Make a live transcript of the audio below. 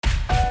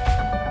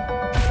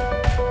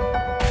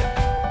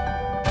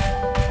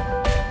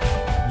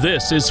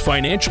This is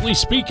Financially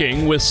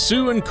Speaking with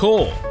Sue and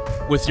Cole,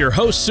 with your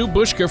host Sue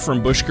Bushka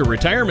from Bushka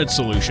Retirement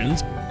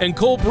Solutions and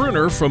Cole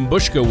Bruner from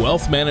Bushka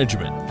Wealth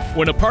Management.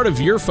 When a part of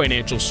your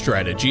financial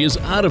strategy is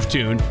out of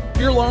tune,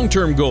 your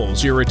long-term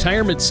goals, your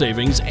retirement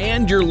savings,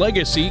 and your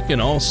legacy can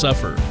all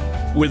suffer.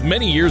 With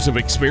many years of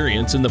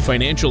experience in the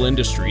financial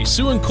industry,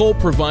 Sue and Cole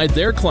provide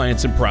their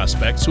clients and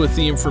prospects with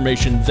the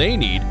information they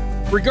need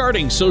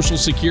regarding Social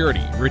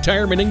Security,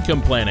 retirement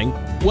income planning,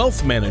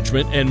 wealth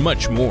management, and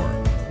much more.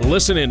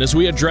 Listen in as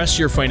we address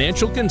your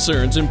financial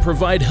concerns and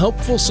provide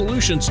helpful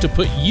solutions to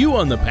put you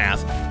on the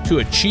path to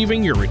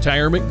achieving your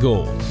retirement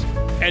goals.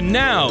 And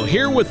now,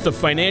 here with the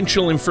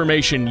financial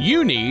information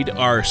you need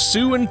are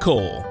Sue and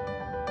Cole.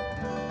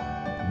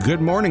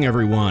 Good morning,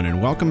 everyone,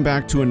 and welcome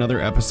back to another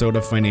episode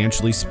of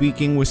Financially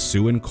Speaking with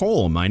Sue and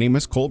Cole. My name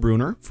is Cole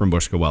Bruner from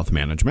Bushka Wealth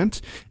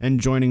Management, and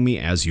joining me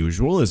as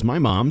usual is my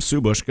mom, Sue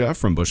Bushka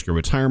from Bushka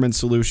Retirement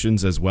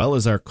Solutions, as well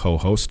as our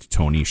co-host,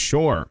 Tony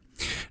Shore.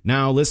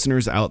 Now,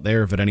 listeners out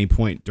there, if at any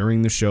point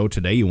during the show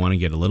today you want to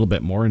get a little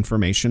bit more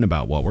information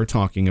about what we're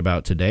talking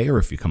about today, or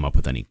if you come up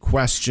with any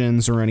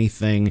questions or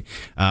anything,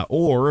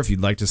 or if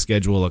you'd like to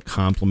schedule a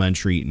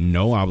complimentary,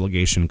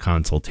 no-obligation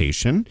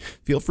consultation,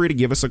 feel free to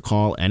give us a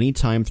call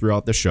anytime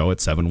throughout the show at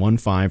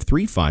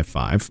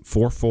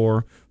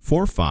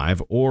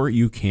 715-355-4445, or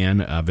you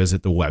can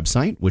visit the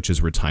website, which is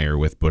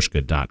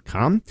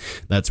retirewithbushka.com.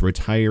 That's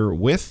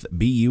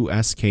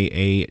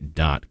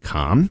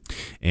retirewithbuska.com.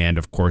 And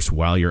of course,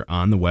 while you're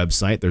on the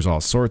website, there's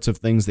all sorts of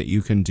things that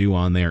you can do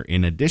on there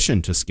in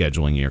addition to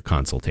scheduling your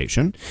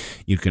consultation.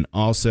 You can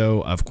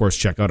also, of course,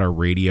 check out our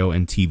radio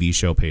and TV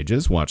show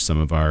pages, watch some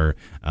of our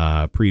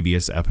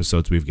previous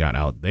episodes we've got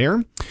out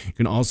there. You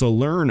can also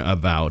learn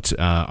about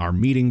our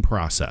meeting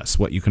process,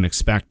 what you can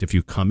expect if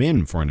you come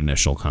in for an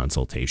initial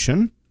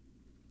consultation,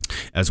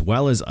 as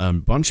well as a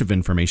bunch of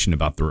information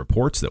about the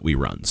reports that we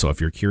run. So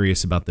if you're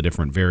curious about the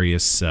different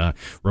various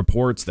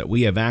reports that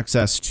we have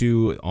access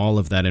to, all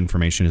of that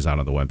information is out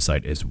on the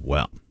website as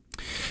well.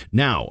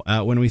 Now,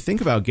 when we think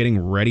about getting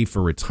ready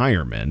for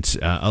retirement,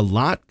 a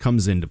lot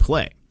comes into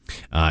play.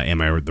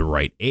 Am I the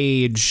right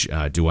age?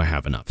 Do I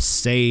have enough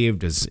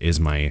saved? Is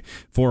my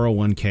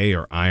 401k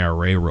or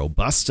IRA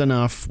robust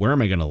enough? Where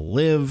am I going to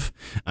live?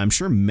 I'm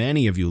sure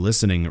many of you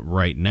listening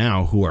right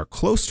now who are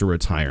close to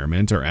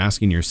retirement are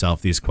asking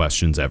yourself these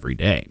questions every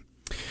day.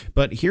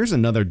 But here's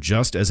another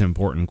just as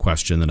important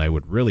question that I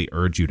would really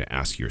urge you to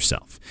ask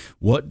yourself.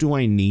 What do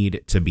I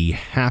need to be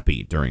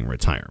happy during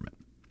retirement?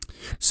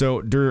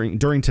 So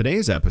during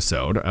today's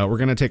episode, we're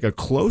going to take a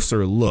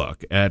closer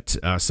look at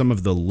some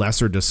of the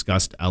lesser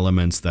discussed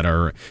elements that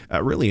are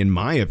really, in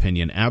my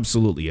opinion,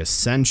 absolutely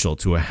essential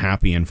to a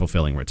happy and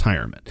fulfilling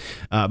retirement.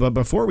 But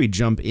before we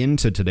jump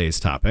into today's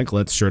topic,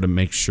 let's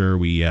make sure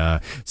we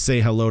say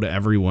hello to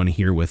everyone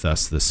here with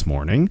us this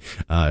morning.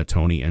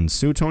 Tony and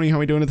Sue. Tony, how are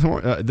we doing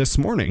this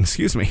morning?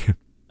 Excuse me.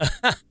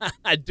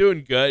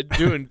 Doing good,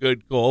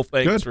 Cole.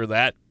 Thanks for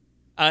that.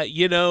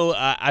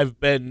 I've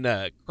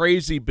been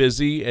crazy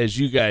busy, as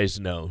you guys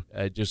know,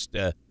 just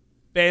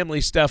family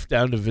stuff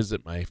down to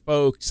visit my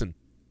folks and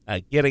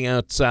getting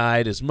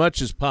outside as much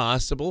as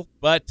possible.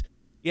 But,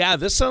 yeah,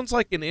 this sounds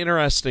like an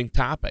interesting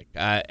topic.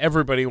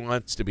 Everybody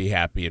wants to be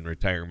happy in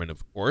retirement,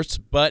 of course,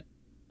 but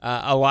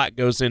a lot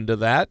goes into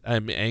that.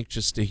 I'm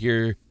anxious to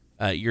hear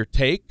your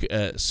take,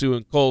 Sue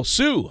and Cole.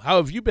 Sue, how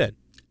have you been?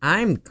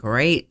 I'm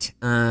great.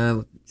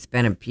 It's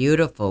been a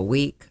beautiful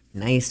week.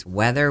 Nice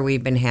weather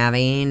we've been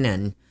having,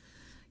 and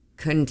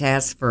couldn't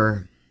ask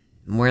for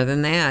more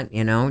than that,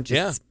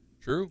 Yeah,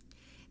 true.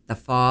 The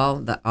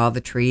fall, all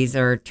the trees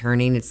are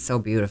turning. It's so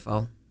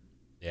beautiful.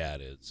 Yeah,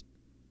 it is.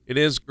 It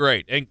is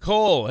great. And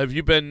Cole, have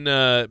you been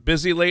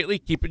busy lately,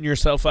 keeping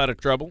yourself out of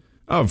trouble?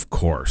 Of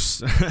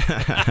course.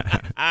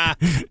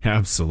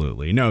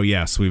 Absolutely. No,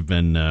 yes, we've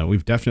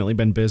definitely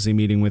been busy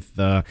meeting with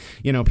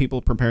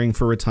people preparing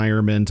for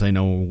retirement. I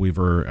know we've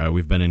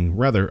been in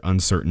rather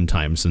uncertain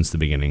times since the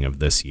beginning of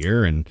this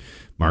year, and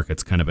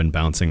market's kind of been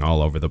bouncing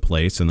all over the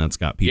place, and that's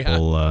got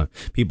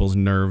people's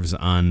nerves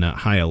on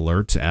high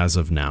alert as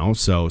of now.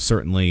 So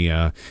certainly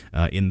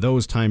in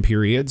those time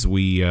periods,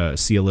 we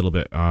see a little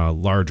bit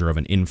larger of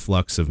an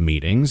influx of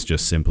meetings,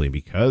 just simply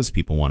because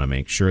people want to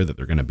make sure that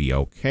they're going to be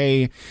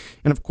okay.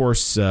 And of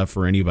course,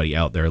 for anybody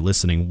out there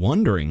listening,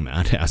 wondering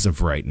that as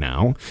of right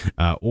now,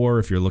 or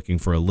if you're looking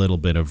for a little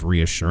bit of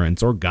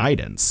reassurance or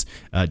guidance,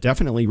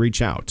 definitely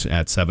reach out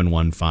at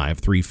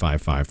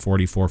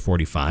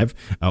 715-355-4445,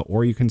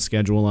 or you can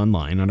schedule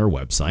online on our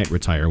website,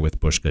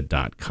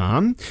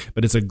 retirewithbushka.com.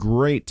 But it's a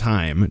great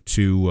time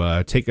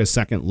to take a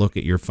second look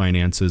at your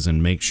finances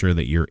and make sure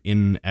that you're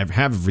have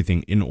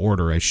everything in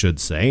order, I should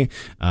say,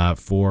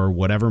 for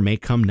whatever may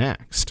come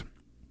next.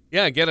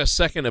 Yeah, get a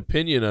second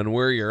opinion on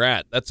where you're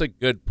at. That's a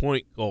good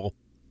point, Cole.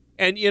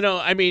 And,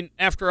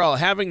 after all,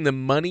 having the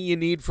money you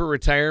need for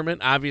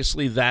retirement,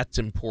 obviously that's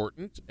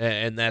important,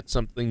 and that's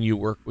something you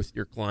work with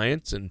your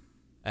clients and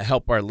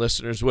help our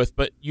listeners with.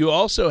 But you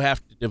also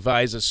have to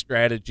devise a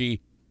strategy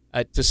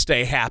to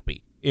stay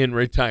happy in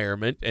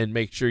retirement and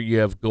make sure you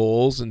have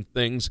goals and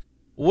things.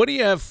 What do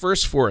you have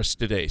first for us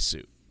today,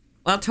 Sue?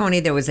 Well, Tony,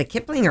 there was a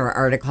Kiplinger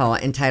article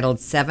entitled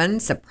Seven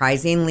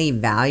Surprisingly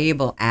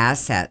Valuable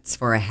Assets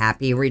for a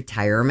Happy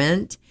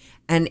Retirement.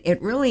 And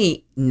it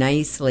really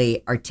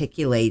nicely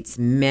articulates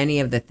many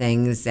of the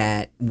things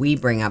that we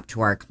bring up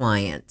to our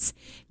clients.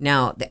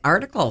 Now, the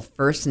article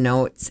first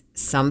notes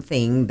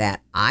something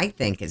that I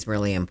think is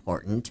really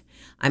important.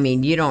 I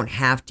mean, you don't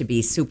have to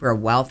be super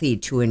wealthy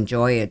to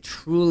enjoy a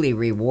truly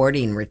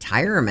rewarding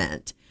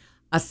retirement.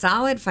 A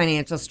solid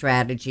financial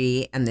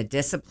strategy and the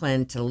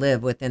discipline to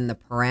live within the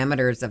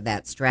parameters of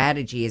that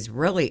strategy is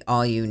really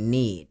all you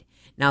need.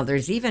 Now,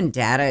 there's even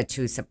data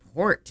to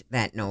support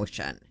that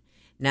notion.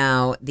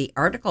 Now, the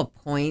article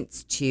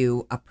points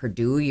to a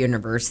Purdue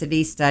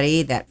University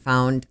study that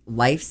found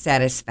life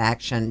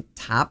satisfaction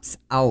tops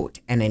out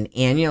at an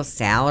annual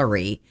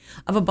salary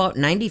of about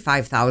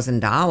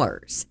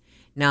 $95,000.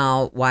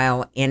 Now,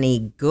 while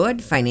any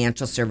good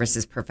financial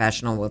services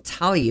professional will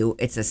tell you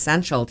it's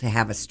essential to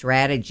have a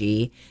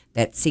strategy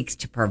that seeks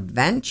to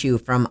prevent you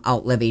from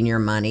outliving your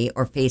money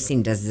or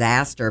facing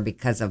disaster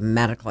because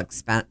medical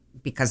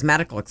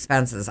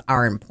expenses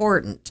are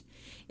important,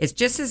 it's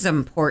just as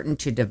important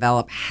to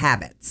develop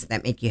habits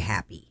that make you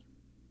happy.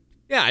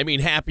 Yeah, I mean,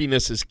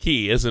 happiness is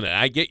key, isn't it?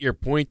 I get your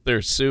point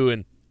there, Sue,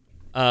 and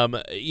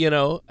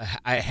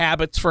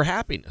habits for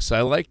happiness.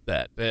 I like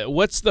that.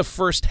 What's the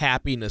first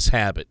happiness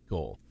habit,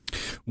 Cole?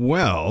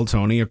 Well,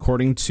 Tony,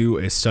 according to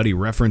a study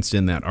referenced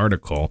in that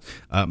article,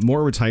 more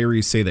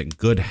retirees say that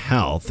good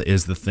health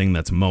is the thing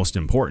that's most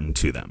important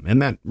to them.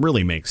 And that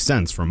really makes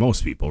sense for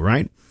most people,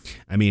 right?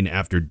 I mean,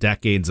 after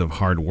decades of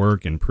hard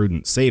work and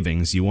prudent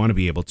savings, you want to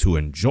be able to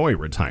enjoy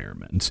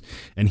retirement.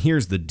 And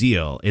here's the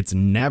deal. It's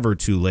never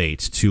too late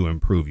to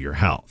improve your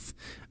health.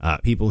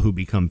 People who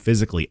become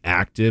physically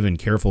active and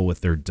careful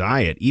with their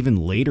diet, even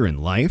later in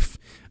life,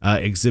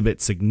 exhibit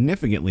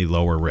significantly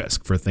lower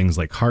risk for things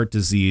like heart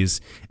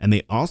disease, and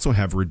they also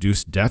have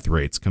reduced death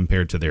rates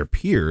compared to their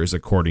peers,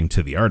 according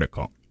to the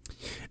article.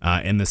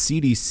 And the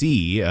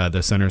CDC,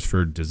 the Centers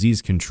for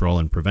Disease Control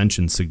and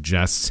Prevention,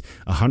 suggests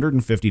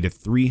 150 to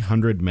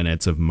 300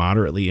 minutes of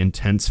moderately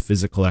intense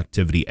physical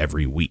activity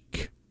every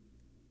week.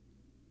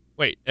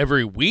 Wait,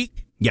 every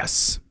week?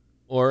 Yes.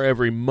 Or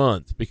every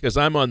month? Because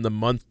I'm on the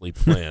monthly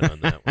plan on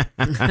that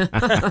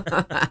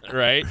one.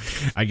 Right?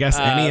 I guess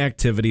any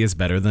activity is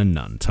better than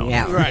none, Tony.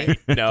 Yeah. Right.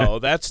 No,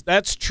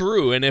 that's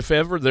true. And if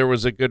ever there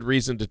was a good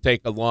reason to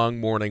take a long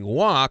morning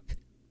walk,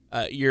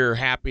 your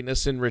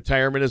happiness in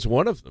retirement is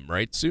one of them,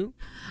 right, Sue?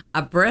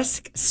 A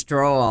brisk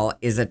stroll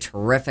is a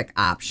terrific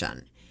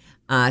option.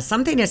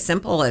 Something as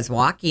simple as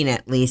walking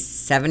at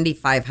least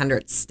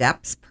 7,500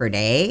 steps per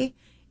day,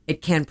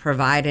 it can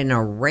provide an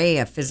array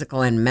of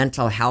physical and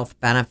mental health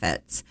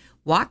benefits.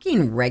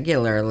 Walking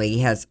regularly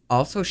has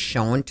also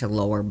shown to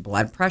lower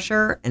blood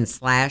pressure and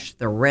slash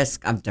the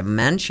risk of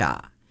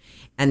dementia.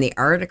 And the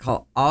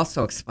article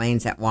also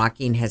explains that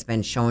walking has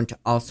been shown to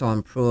also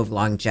improve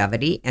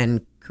longevity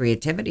and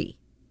creativity.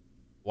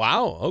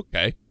 Wow,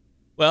 okay.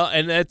 Well,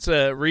 and that's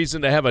a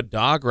reason to have a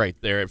dog right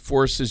there. It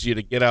forces you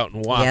to get out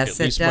and walk. Yes,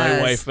 At least it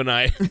does.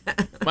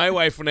 my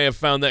wife and I have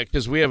found that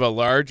because we have a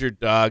larger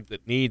dog that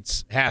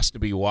has to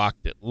be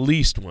walked at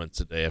least once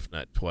a day, if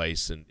not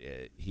twice, and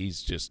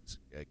he's just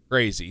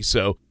crazy.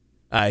 So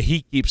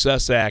he keeps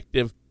us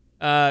active.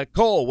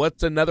 Cole,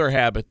 what's another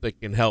habit that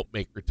can help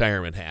make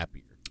retirement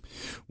happier?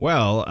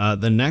 Well,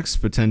 the next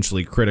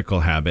potentially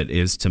critical habit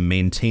is to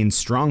maintain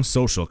strong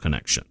social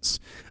connections.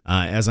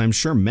 As I'm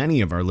sure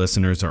many of our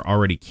listeners are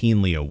already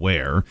keenly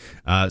aware,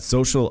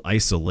 social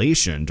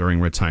isolation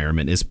during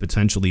retirement is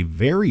potentially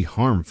very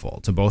harmful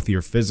to both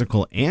your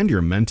physical and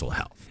your mental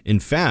health. In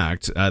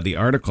fact, the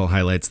article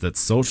highlights that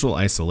social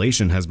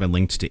isolation has been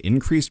linked to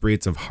increased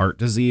rates of heart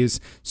disease,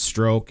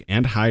 stroke,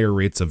 and higher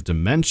rates of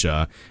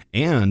dementia,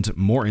 and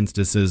more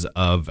instances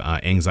of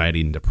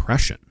anxiety and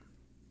depression.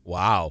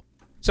 Wow.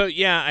 So,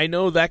 yeah, I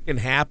know that can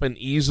happen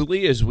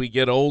easily as we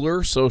get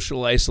older,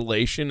 social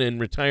isolation in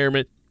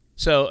retirement.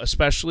 So,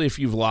 especially if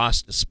you've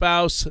lost a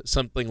spouse,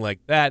 something like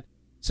that.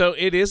 So,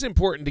 it is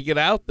important to get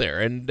out there.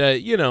 And,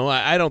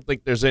 I don't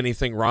think there's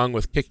anything wrong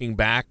with kicking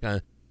back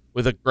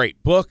with a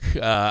great book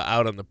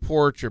out on the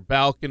porch or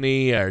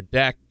balcony or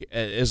deck,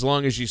 as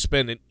long as you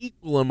spend an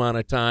equal amount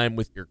of time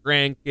with your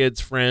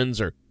grandkids, friends,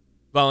 or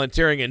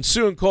volunteering. And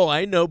Sue and Cole,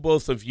 I know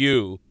both of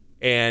you.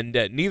 And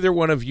neither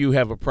one of you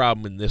have a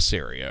problem in this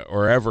area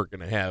or ever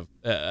going to have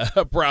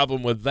a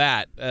problem with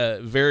that.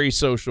 Very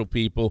social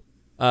people.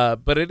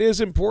 But it is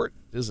important,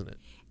 isn't it?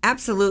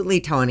 Absolutely,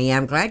 Tony.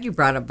 I'm glad you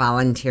brought up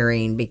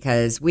volunteering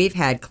because we've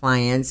had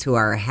clients who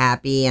are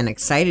happy and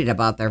excited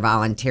about their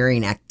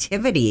volunteering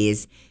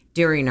activities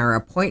during our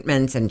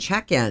appointments and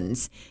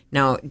check-ins.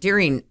 Now,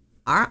 during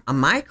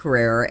my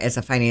career as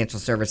a financial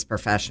service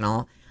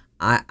professional,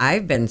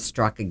 I've been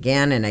struck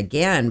again and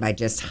again by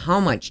just how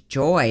much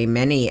joy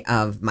many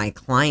of my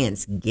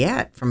clients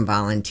get from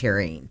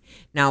volunteering.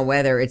 Now,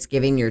 whether it's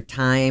giving your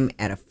time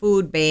at a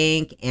food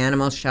bank,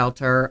 animal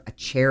shelter, a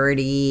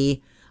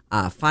charity,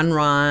 a fun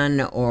run,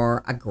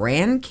 or a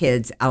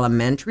grandkids'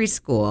 elementary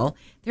school,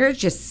 there's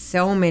just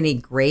so many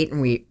great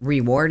and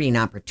rewarding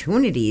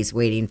opportunities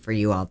waiting for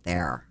you out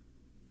there.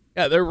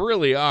 Yeah, there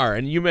really are.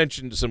 And you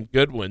mentioned some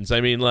good ones.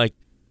 I mean, like,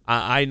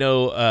 I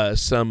know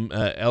some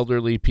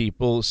elderly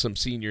people, some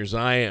seniors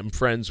I am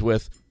friends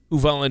with who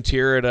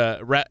volunteer at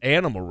a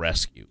animal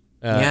rescue.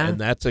 And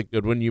that's a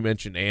good one. You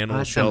mentioned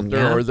animal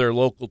shelter or their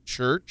local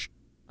church.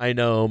 I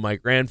know my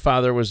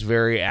grandfather was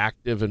very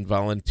active and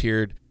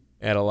volunteered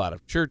at a lot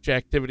of church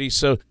activities.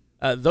 So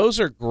those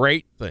are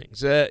great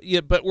things.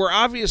 But we're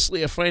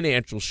obviously a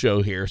financial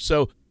show here.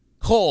 So,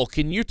 Cole,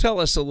 can you tell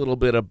us a little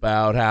bit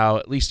about how,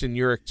 at least in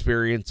your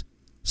experience,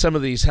 some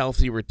of these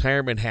healthy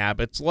retirement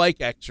habits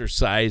like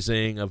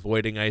exercising,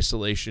 avoiding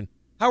isolation,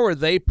 how are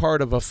they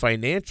part of a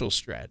financial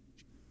strategy?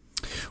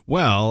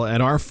 Well, at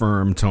our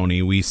firm,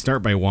 Tony, we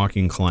start by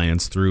walking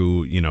clients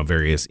through,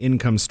 various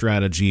income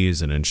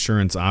strategies and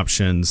insurance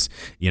options,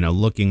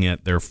 looking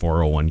at their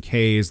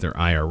 401ks, their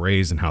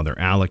IRAs, and how they're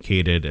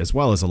allocated, as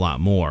well as a lot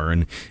more.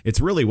 And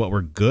it's really what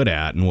we're good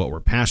at and what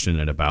we're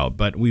passionate about.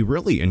 But we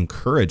really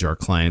encourage our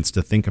clients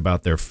to think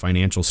about their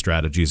financial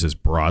strategies as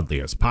broadly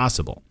as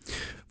possible.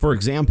 For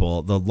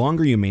example, the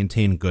longer you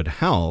maintain good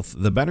health,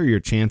 the better your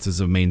chances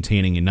of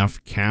maintaining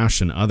enough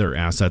cash and other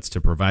assets to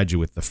provide you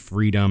with the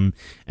freedom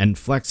and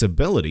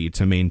flexibility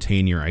to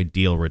maintain your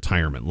ideal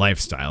retirement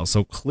lifestyle.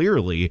 So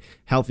clearly,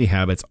 healthy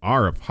habits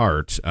are a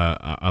part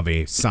of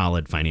a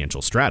solid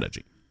financial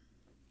strategy.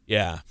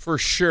 Yeah, for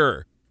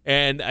sure.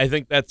 And I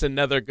think that's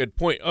another good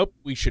point.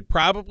 We should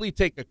probably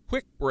take a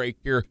quick break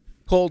here.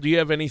 Cole, do you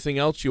have anything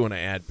else you want to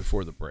add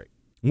before the break?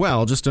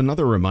 Well, just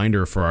another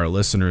reminder for our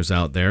listeners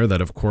out there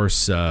that, of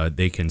course,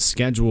 they can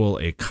schedule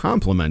a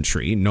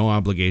complimentary,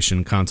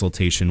 no-obligation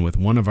consultation with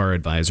one of our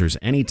advisors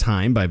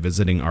anytime by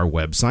visiting our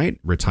website,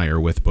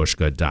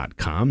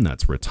 retirewithbushka.com.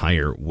 That's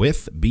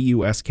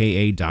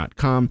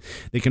retirewithbuska.com.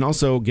 They can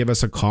also give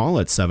us a call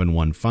at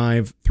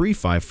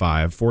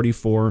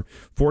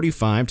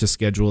 715-355-4445 to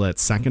schedule that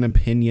second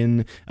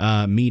opinion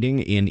meeting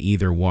in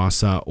either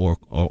Wausau or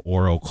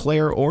Eau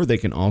Claire, or they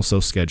can also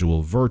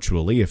schedule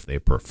virtually if they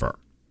prefer.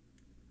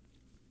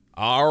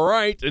 All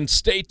right, and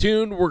stay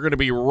tuned. We're going to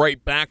be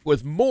right back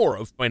with more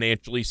of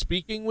Financially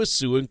Speaking with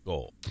Sue and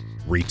Cole.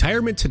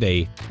 Retirement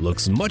today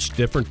looks much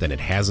different than it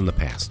has in the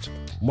past.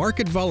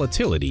 Market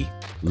volatility,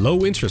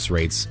 low interest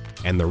rates,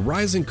 and the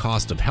rising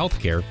cost of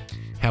healthcare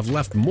have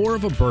left more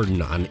of a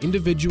burden on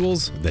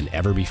individuals than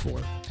ever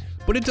before.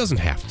 But it doesn't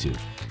have to.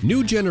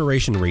 New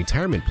Generation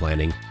Retirement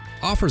Planning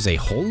offers a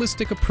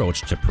holistic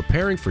approach to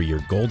preparing for your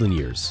golden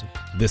years.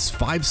 This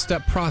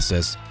 5-step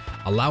process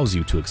allows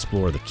you to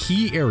explore the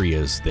key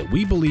areas that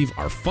we believe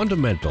are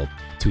fundamental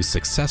to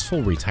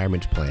successful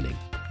retirement planning.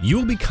 You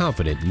will be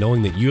confident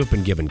knowing that you have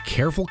been given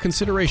careful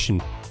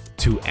consideration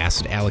to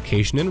asset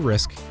allocation and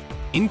risk,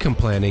 income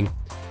planning,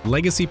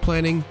 legacy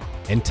planning,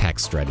 and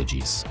tax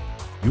strategies.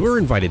 You are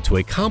invited to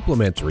a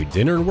complimentary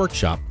dinner and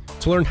workshop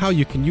to learn how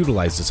you can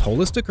utilize this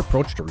holistic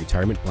approach to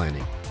retirement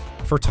planning.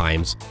 For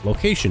times,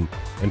 location,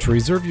 and to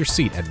reserve your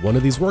seat at one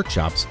of these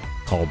workshops,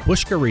 call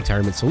Bushka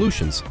Retirement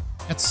Solutions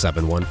at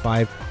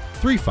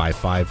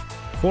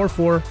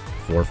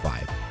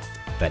 715-355-4445.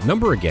 That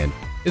number again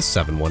is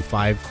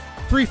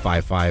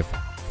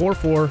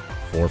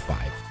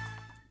 715-355-4445.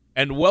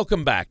 And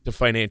welcome back to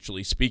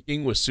Financially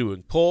Speaking with Sue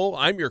and Cole.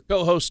 I'm your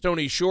co-host,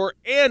 Tony Shore,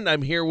 and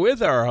I'm here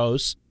with our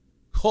hosts,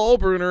 Cole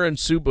Bruner and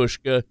Sue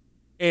Bushka.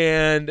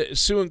 And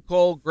Sue and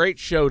Cole, great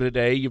show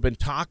today. You've been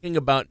talking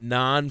about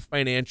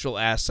non-financial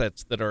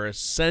assets that are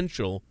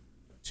essential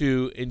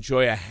to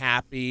enjoy a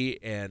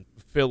happy and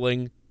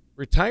fulfilling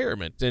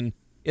retirement. And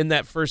in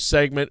that first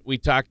segment, we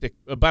talked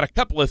about a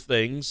couple of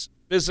things: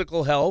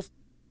 physical health,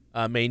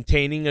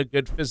 maintaining a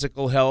good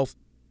physical health,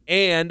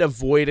 and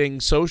avoiding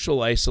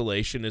social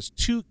isolation as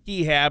two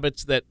key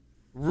habits that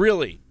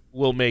really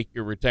will make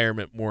your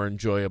retirement more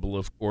enjoyable,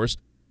 of course.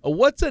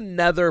 What's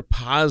another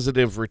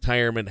positive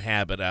retirement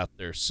habit out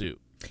there, Sue?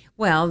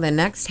 Well, the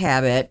next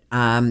habit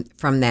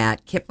from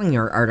that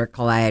Kiplinger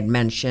article I had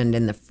mentioned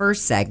in the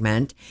first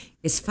segment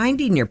is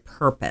finding your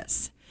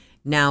purpose.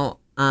 Now,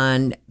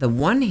 on the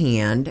one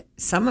hand,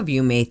 some of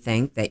you may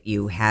think that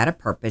you had a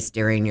purpose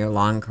during your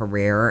long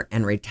career,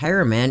 and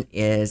retirement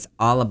is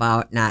all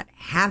about not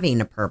having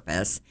a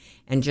purpose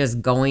and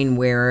just going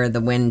where the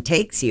wind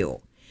takes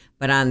you.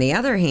 But on the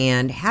other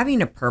hand,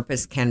 having a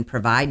purpose can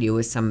provide you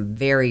with some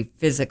very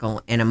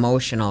physical and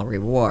emotional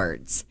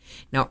rewards.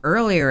 Now,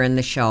 earlier in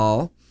the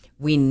show,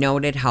 we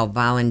noted how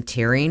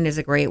volunteering is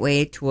a great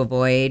way to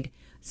avoid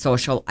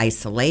social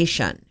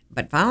isolation.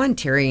 But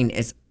volunteering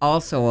is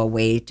also a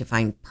way to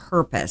find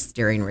purpose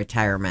during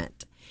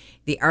retirement.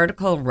 The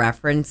article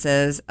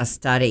references a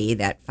study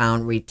that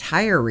found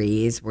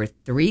retirees were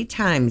 3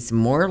 times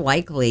more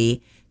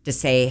likely to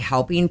say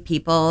helping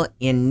people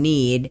in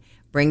need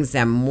brings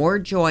them more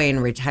joy in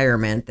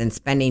retirement than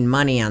spending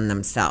money on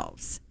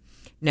themselves.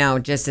 Now,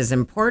 just as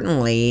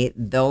importantly,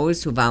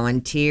 those who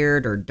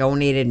volunteered or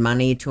donated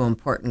money to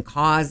important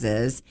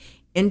causes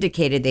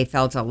indicated they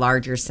felt a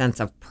larger sense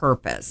of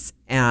purpose,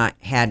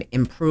 had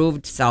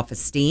improved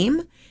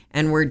self-esteem,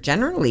 and were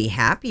generally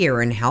happier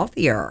and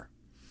healthier.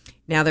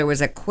 Now, there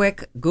was a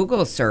quick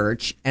Google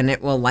search, and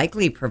it will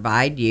likely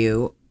provide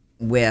you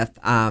with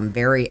a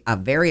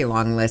very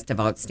long list of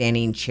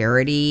outstanding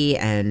charity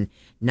and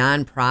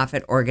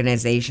nonprofit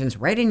organizations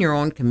right in your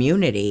own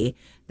community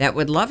that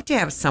would love to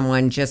have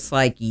someone just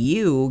like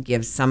you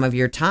give some of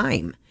your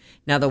time.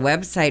 Now, the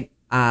website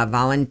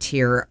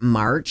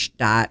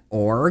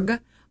volunteermarch.org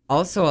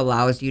also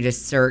allows you to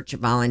search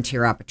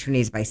volunteer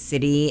opportunities by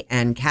city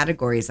and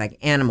categories like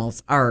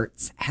animals,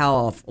 arts,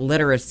 health,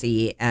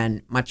 literacy,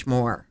 and much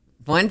more.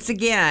 Once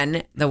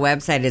again, the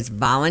website is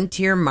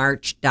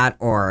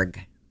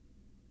volunteermarch.org.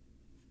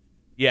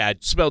 Yeah,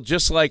 it's spelled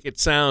just like it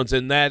sounds,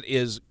 and that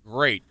is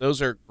great.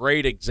 Those are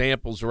great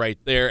examples right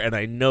there, and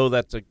I know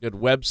that's a good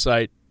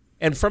website.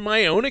 And from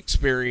my own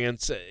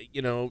experience,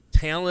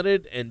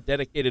 talented and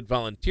dedicated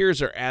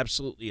volunteers are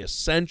absolutely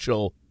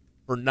essential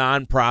for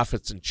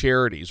nonprofits and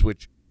charities,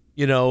 which,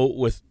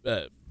 with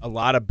a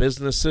lot of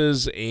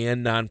businesses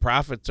and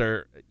nonprofits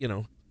are,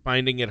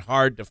 finding it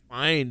hard to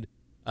find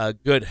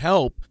good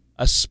help,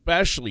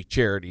 especially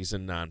charities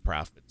and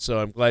nonprofits. So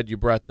I'm glad you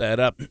brought that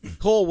up.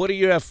 Cole, what do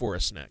you have for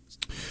us next?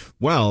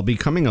 Well,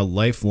 becoming a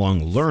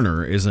lifelong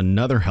learner is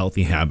another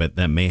healthy habit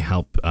that may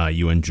help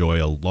you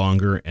enjoy a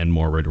longer and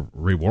more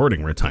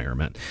rewarding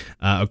retirement.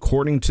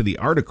 According to the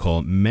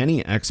article,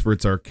 many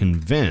experts are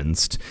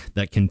convinced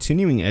that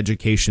continuing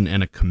education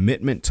and a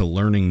commitment to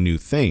learning new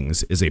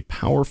things is a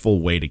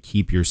powerful way to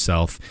keep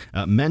yourself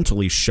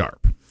mentally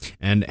sharp.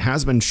 And it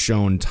has been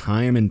shown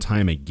time and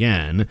time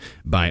again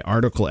by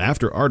article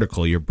after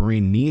article, your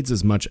brain needs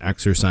as much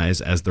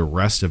exercise as the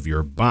rest of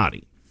your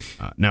body.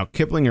 Now,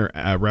 Kiplinger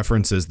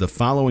references the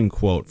following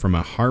quote from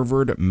a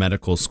Harvard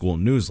Medical School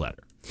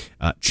newsletter.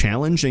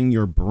 Challenging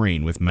your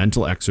brain with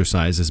mental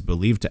exercise is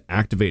believed to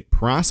activate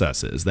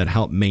processes that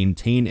help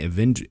maintain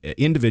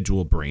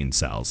individual brain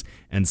cells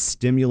and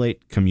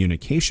stimulate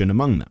communication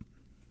among them.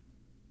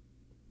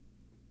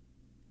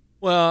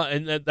 Well,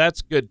 and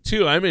that's good,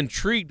 too. I'm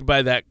intrigued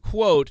by that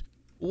quote.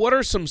 What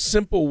are some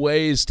simple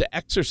ways to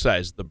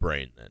exercise the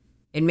brain, then?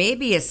 It may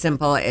be as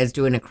simple as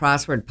doing a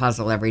crossword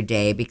puzzle every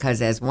day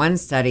because, as one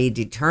study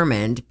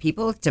determined,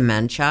 people with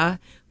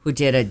dementia who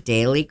did a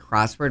daily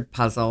crossword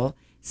puzzle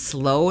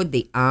slowed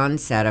the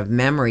onset of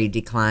memory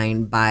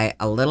decline by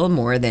a little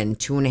more than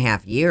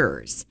 2.5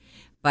 years.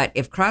 But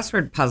if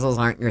crossword puzzles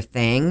aren't your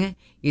thing,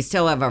 you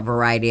still have a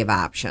variety of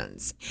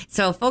options.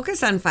 So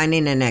focus on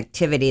finding an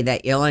activity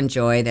that you'll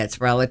enjoy that's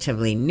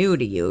relatively new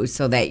to you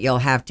so that you'll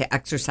have to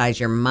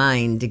exercise your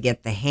mind to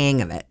get the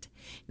hang of it.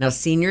 Now,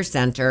 senior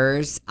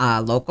centers,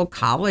 local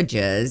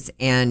colleges,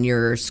 and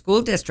your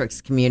school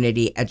district's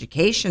community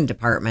education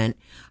department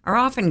are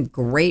often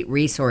great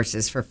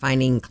resources for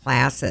finding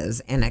classes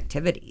and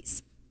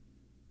activities.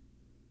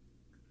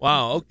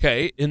 Wow,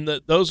 okay. And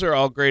those are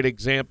all great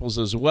examples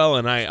as well.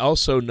 And I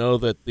also know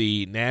that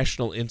the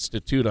National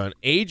Institute on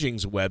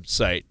Aging's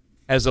website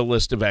has a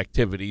list of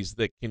activities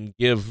that can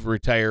give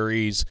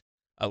retirees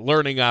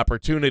learning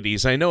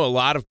opportunities. I know a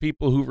lot of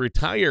people who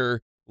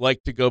retire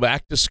like to go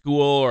back to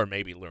school or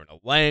maybe learn a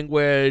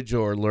language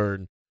or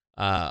learn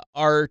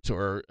art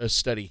or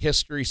study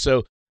history.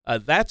 So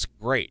that's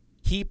great.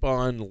 Keep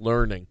on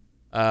learning.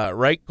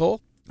 Right, Cole?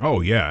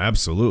 Oh, yeah,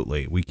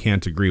 absolutely. We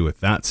can't agree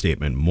with that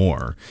statement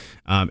more.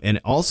 And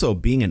also,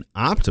 being an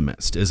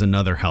optimist is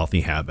another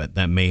healthy habit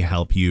that may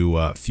help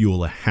you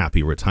fuel a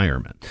happy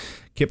retirement.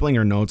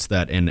 Kiplinger notes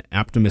that an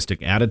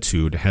optimistic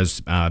attitude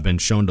has been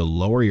shown to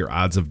lower your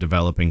odds of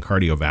developing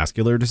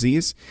cardiovascular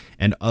disease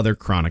and other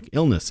chronic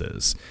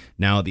illnesses.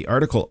 Now, the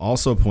article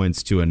also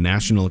points to a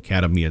National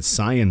Academy of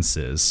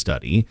Sciences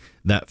study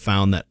that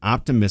found that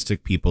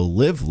optimistic people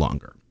live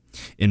longer.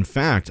 In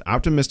fact,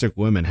 optimistic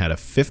women had a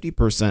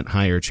 50%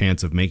 higher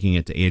chance of making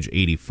it to age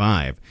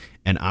 85,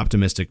 and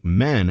optimistic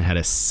men had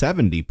a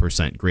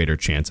 70% greater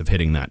chance of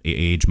hitting that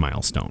age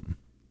milestone.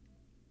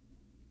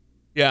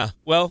 Yeah,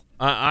 well,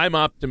 I'm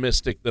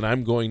optimistic that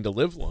I'm going to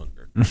live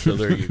longer. So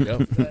there you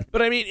go.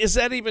 But I mean, is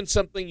that even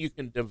something you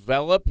can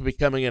develop,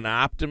 becoming an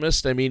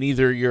optimist? I mean,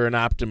 either you're an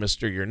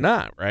optimist or you're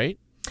not, right?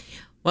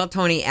 Well,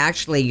 Tony,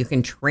 actually, you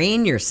can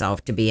train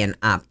yourself to be an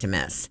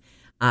optimist.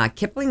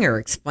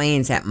 Kiplinger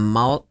explains that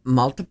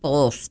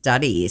multiple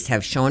studies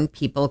have shown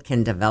people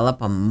can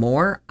develop a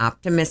more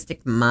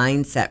optimistic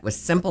mindset with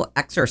simple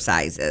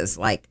exercises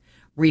like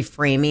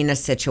reframing a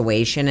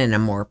situation in a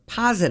more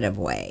positive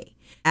way.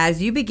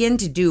 As you begin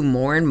to do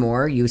more and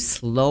more, you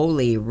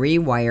slowly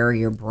rewire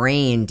your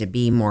brain to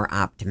be more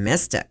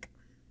optimistic.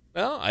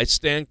 Well, I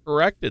stand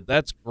corrected.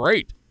 That's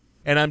great.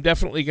 And I'm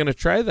definitely going to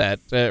try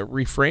that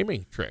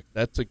reframing trick.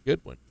 That's a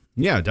good one.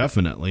 Yeah,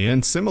 definitely.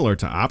 And similar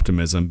to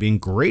optimism, being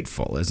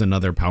grateful is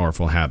another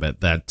powerful habit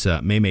that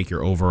may make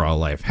your overall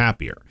life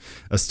happier.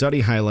 A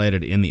study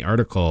highlighted in the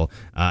article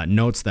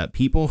notes that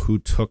people who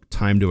took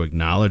time to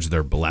acknowledge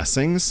their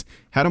blessings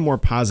had a more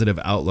positive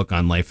outlook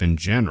on life in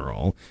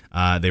general.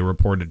 They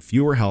reported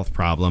fewer health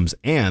problems,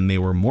 and they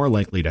were more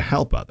likely to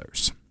help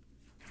others.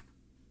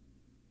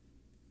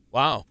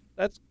 Wow,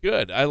 that's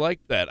good. I like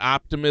that.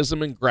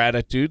 Optimism and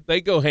gratitude, they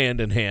go hand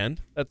in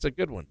hand. That's a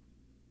good one.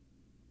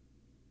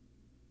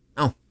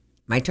 Oh,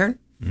 my turn?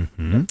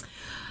 Mm-hmm.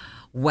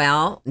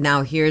 Well,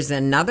 now here's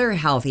another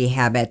healthy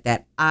habit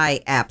that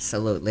I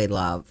absolutely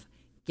love.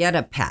 Get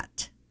a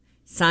pet.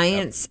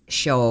 Science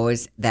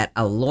shows that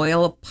a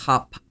loyal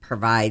pup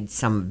provides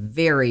some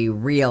very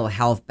real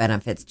health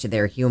benefits to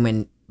their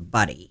human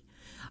buddy.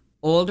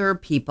 Older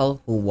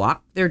people who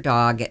walk their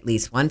dog at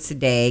least once a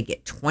day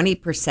get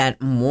 20%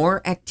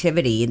 more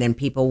activity than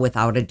people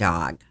without a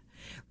dog.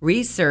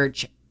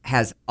 Research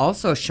has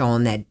also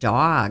shown that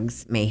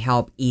dogs may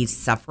help ease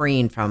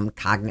suffering from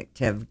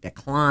cognitive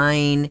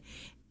decline,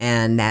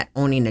 and that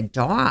owning a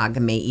dog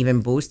may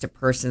even boost a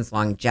person's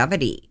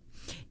longevity.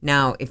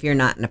 Now, if you're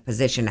not in a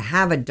position to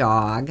have a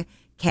dog,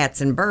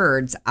 cats and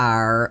birds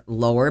are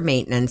lower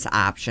maintenance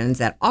options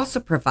that also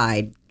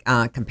provide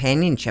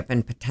companionship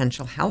and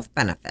potential health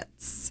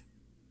benefits.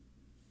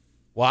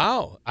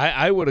 Wow,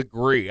 I would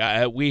agree.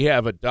 We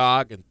have a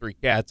dog and 3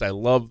 cats. I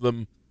love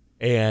them,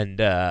 and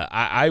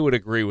I would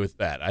agree with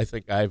that. I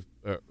think I've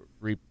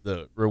reaped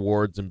the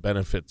rewards and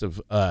benefits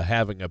of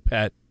having a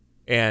pet,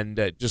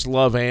 and just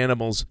love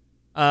animals.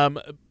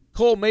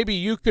 Cole, maybe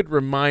you could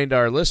remind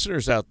our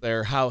listeners out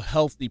there how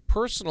healthy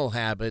personal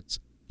habits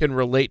can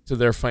relate to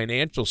their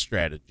financial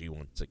strategy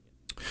once again.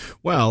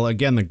 Well,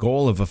 again, the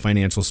goal of a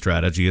financial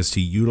strategy is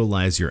to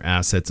utilize your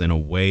assets in a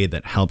way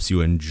that helps you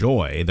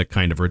enjoy the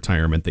kind of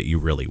retirement that you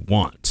really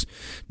want.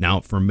 Now,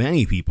 for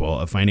many people,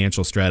 a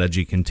financial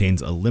strategy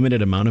contains a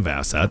limited amount of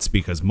assets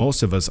because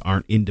most of us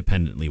aren't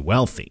independently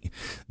wealthy.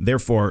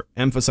 Therefore,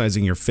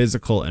 emphasizing your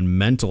physical and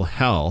mental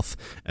health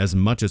as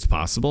much as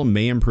possible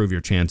may improve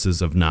your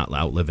chances of not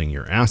outliving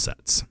your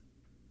assets.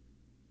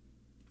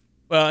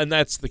 Well, and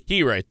that's the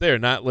key right there,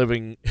 not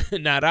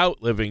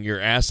outliving your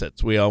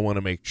assets. We all want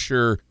to make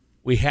sure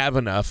we have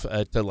enough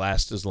to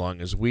last as long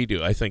as we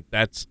do. I think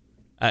that's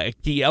a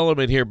key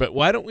element here. But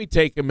why don't we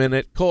take a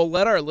minute, Cole,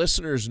 let our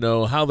listeners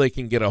know how they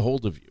can get a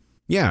hold of you.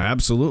 Yeah,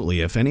 absolutely.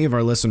 If any of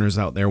our listeners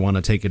out there want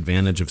to take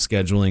advantage of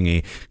scheduling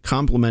a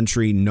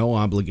complimentary, no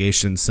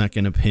obligation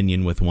second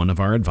opinion with one of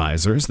our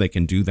advisors, they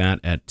can do that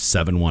at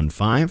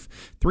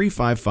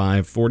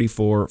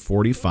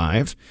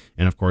 715-355-4445.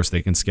 And of course,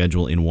 they can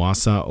schedule in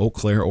Wausau, Eau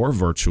Claire, or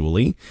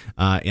virtually.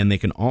 And they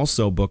can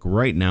also book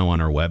right now on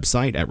our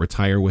website at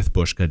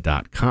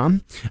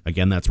retirewithbushka.com.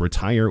 Again, that's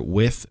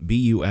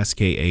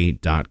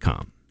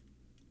retirewithbuska.com.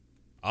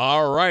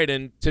 All right,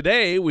 and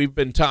today we've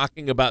been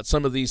talking about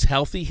some of these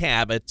healthy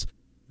habits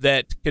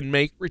that can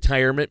make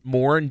retirement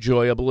more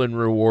enjoyable and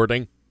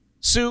rewarding.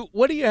 Sue,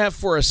 what do you have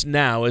for us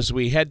now as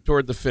we head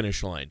toward the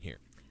finish line here?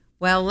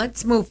 Well,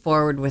 let's move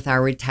forward with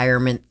our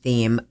retirement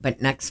theme,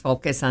 but next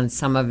focus on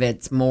some of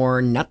its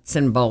more nuts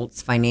and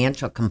bolts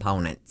financial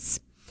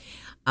components.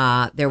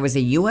 There was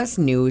a U.S.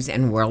 News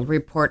and World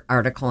Report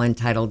article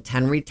entitled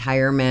 10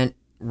 Retirement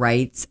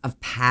Rites of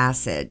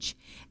Passage,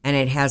 and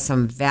it has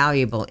some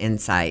valuable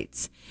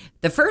insights.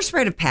 The first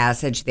rite of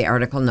passage, the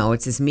article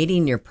notes, is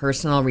meeting your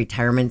personal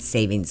retirement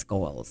savings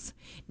goals.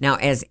 Now,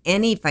 as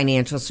any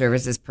financial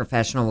services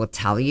professional will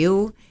tell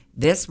you,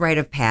 this rite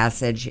of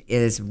passage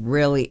is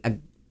really a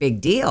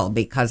big deal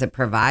because it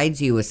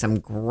provides you with some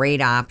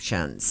great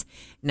options.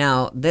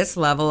 Now, this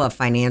level of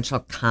financial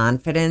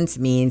confidence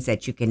means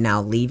that you can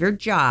now leave your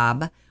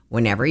job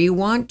whenever you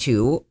want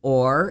to,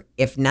 or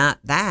if not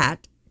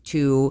that,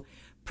 to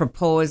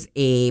propose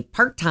a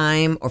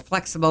part-time or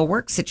flexible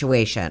work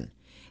situation.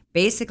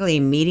 Basically,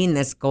 meeting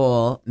this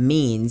goal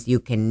means you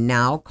can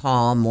now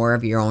call more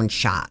of your own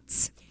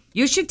shots.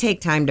 You should take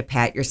time to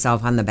pat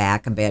yourself on the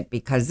back a bit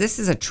because this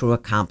is a true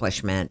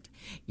accomplishment.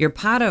 Your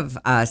pot of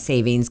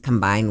savings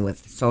combined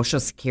with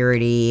Social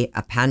Security,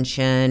 a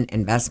pension,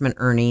 investment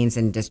earnings,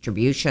 and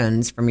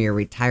distributions from your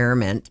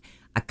retirement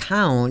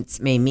accounts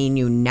may mean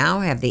you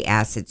now have the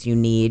assets you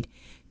need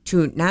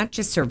to not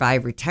just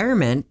survive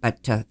retirement,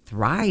 but to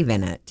thrive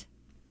in it.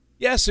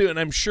 Yes, and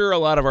I'm sure a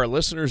lot of our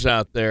listeners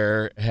out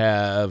there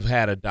have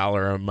had a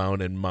dollar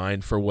amount in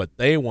mind for what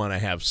they want to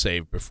have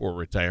saved before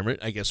retirement.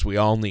 I guess we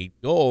all need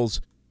goals,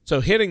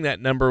 so hitting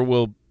that number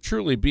will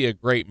truly be a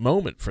great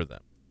moment for them.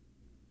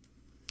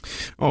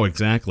 Oh,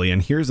 exactly.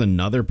 And here's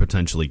another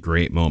potentially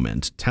great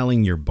moment,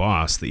 telling your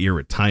boss that you're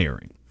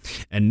retiring.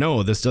 And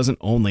no, this doesn't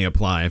only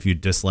apply if you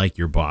dislike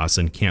your boss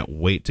and can't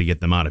wait to get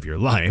them out of your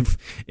life.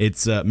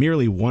 It's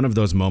merely one of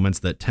those moments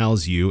that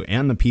tells you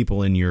and the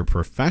people in your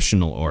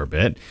professional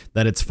orbit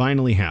that it's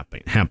finally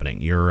happening.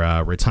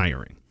 You're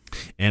retiring.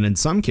 And in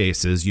some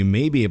cases, you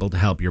may be able to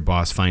help your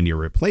boss find your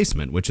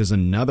replacement, which is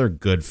another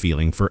good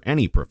feeling for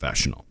any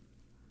professional.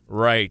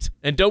 Right.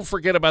 And don't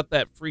forget about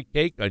that free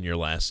cake on your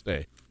last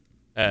day.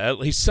 At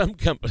least some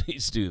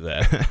companies do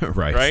that.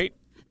 Right?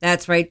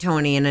 That's right,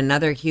 Tony. And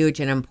another huge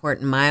and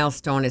important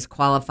milestone is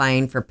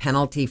qualifying for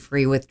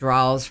penalty-free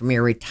withdrawals from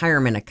your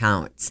retirement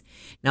accounts.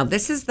 Now,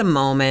 this is the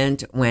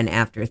moment when,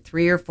 after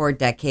 3 or 4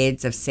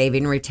 decades of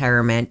saving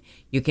retirement,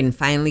 you can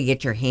finally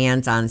get your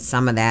hands on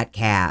some of that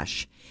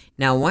cash.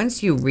 Now,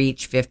 once you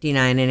reach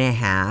 59 and a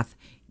half,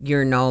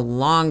 you're no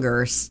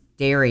longer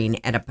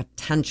staring at a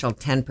potential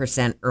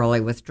 10%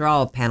 early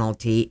withdrawal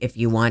penalty if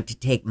you want to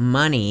take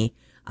money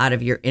out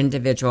of your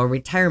individual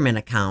retirement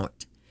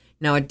account.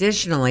 Now,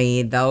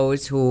 additionally,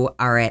 those who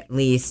are at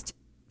least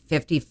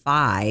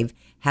 55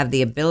 have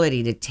the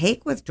ability to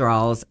take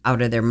withdrawals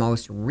out of their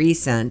most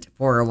recent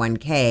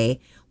 401k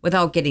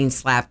without getting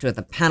slapped with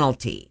a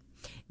penalty.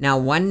 Now,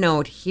 one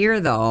note here,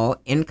 though,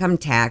 income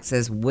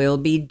taxes will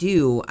be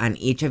due on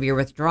each of your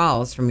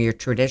withdrawals from your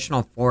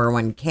traditional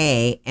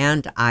 401k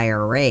and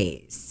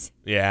IRAs.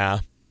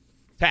 Yeah.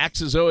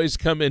 Taxes always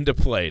come into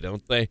play,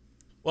 don't they?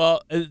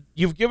 Well,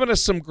 you've given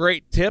us some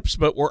great tips,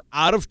 but we're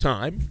out of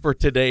time for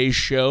today's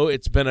show.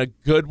 It's been a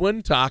good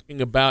one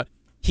talking about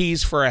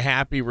keys for a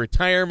happy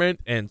retirement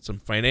and some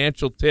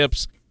financial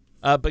tips.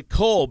 But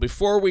Cole,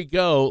 before we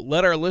go,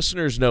 let our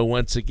listeners know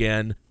once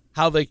again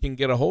how they can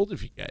get a hold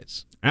of you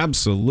guys.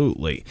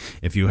 Absolutely.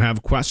 If you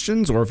have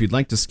questions or if you'd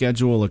like to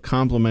schedule a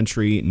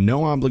complimentary,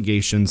 no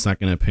obligation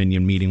second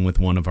opinion meeting with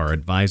one of our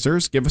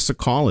advisors, give us a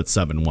call at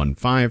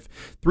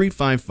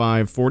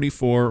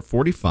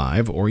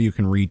 715-355-4445, or you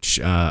can reach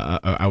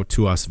out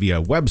to us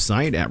via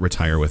website at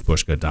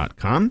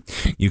retirewithbushka.com.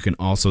 You can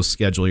also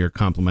schedule your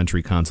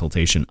complimentary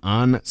consultation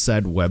on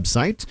said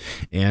website.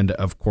 And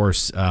of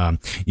course,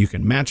 you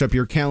can match up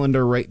your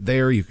calendar right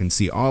there. You can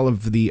see all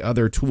of the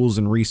other tools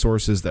and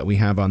resources that we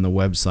have on the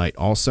website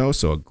also.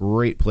 So a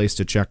great place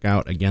to check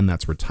out. Again,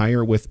 that's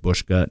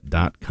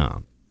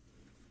retirewithbushka.com.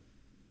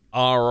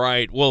 All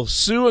right. Well,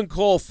 Sue and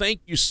Cole,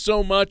 thank you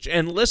so much.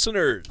 And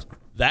listeners,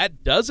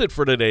 that does it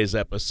for today's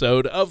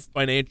episode of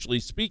Financially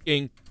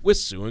Speaking with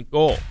Sue and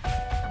Cole.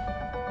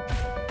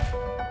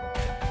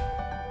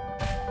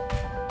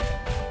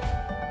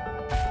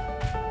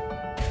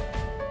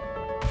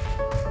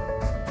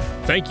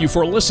 Thank you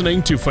for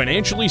listening to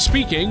Financially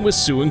Speaking with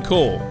Sue and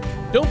Cole.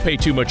 Don't pay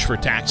too much for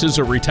taxes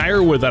or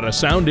retire without a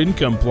sound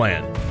income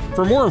plan.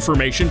 For more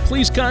information,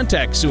 please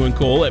contact Sue and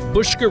Cole at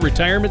Bushka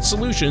Retirement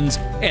Solutions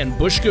and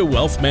Bushka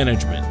Wealth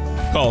Management.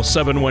 Call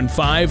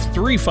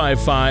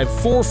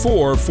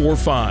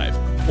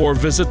 715-355-4445 or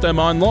visit them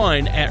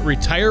online at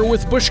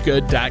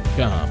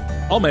retirewithbushka.com.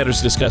 All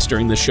matters discussed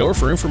during this show are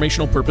for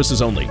informational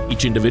purposes only.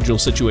 Each individual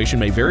situation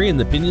may vary, and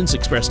the opinions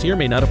expressed here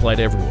may not apply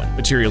to everyone.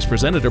 Materials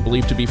presented are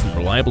believed to be from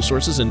reliable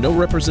sources, and no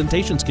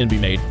representations can be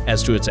made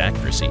as to its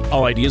accuracy.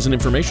 All ideas and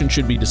information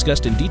should be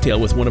discussed in detail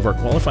with one of our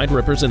qualified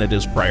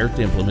representatives prior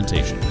to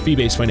implementation.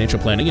 Fee-based financial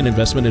planning and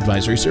investment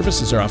advisory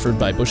services are offered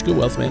by Bushka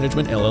Wealth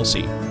Management,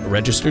 LLC, a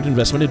registered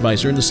investment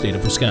advisor in the state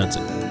of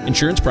Wisconsin.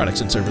 Insurance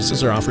products and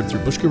services are offered through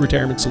Bushka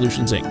Retirement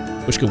Solutions, Inc.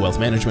 Bushka Wealth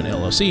Management,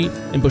 LLC,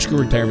 and Bushka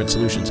Retirement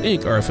Solutions,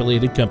 Inc. are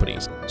affiliated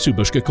companies. Sue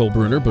Bushka, Cole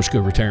Bruner,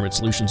 Bushka Retirement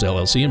Solutions,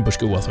 LLC, and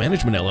Bushka Wealth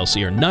Management,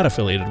 LLC are not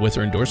affiliated with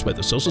or endorsed by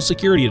the Social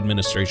Security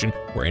Administration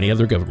or any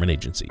other government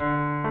agency.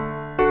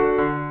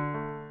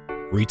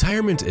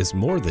 Retirement is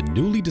more than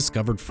newly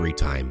discovered free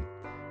time.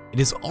 It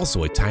is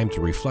also a time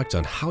to reflect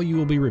on how you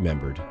will be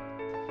remembered.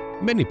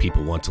 Many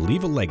people want to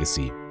leave a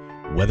legacy,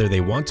 whether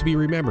they want to be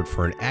remembered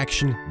for an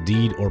action,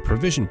 deed, or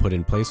provision put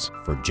in place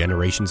for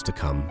generations to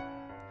come.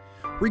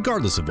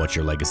 Regardless of what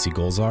your legacy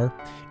goals are,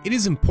 it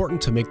is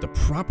important to make the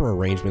proper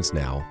arrangements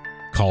now.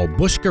 Call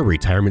Bushka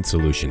Retirement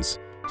Solutions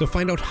to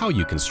find out how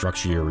you can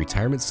structure your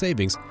retirement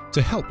savings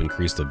to help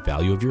increase the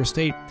value of your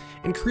estate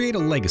and create a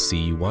legacy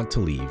you want to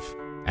leave.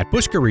 At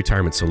Bushka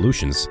Retirement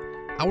Solutions,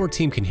 our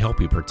team can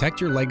help you protect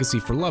your legacy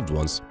for loved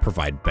ones,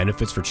 provide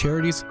benefits for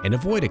charities, and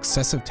avoid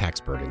excessive tax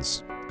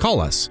burdens.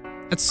 Call us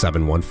at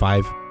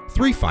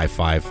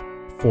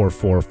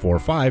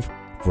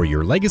 715-355-4445 for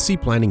your legacy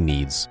planning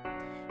needs.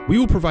 We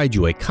will provide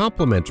you a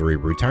complimentary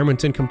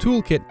retirement income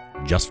toolkit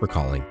just for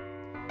calling.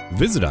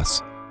 Visit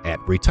us at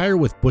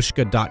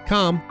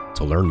retirewithbushka.com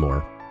to learn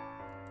more.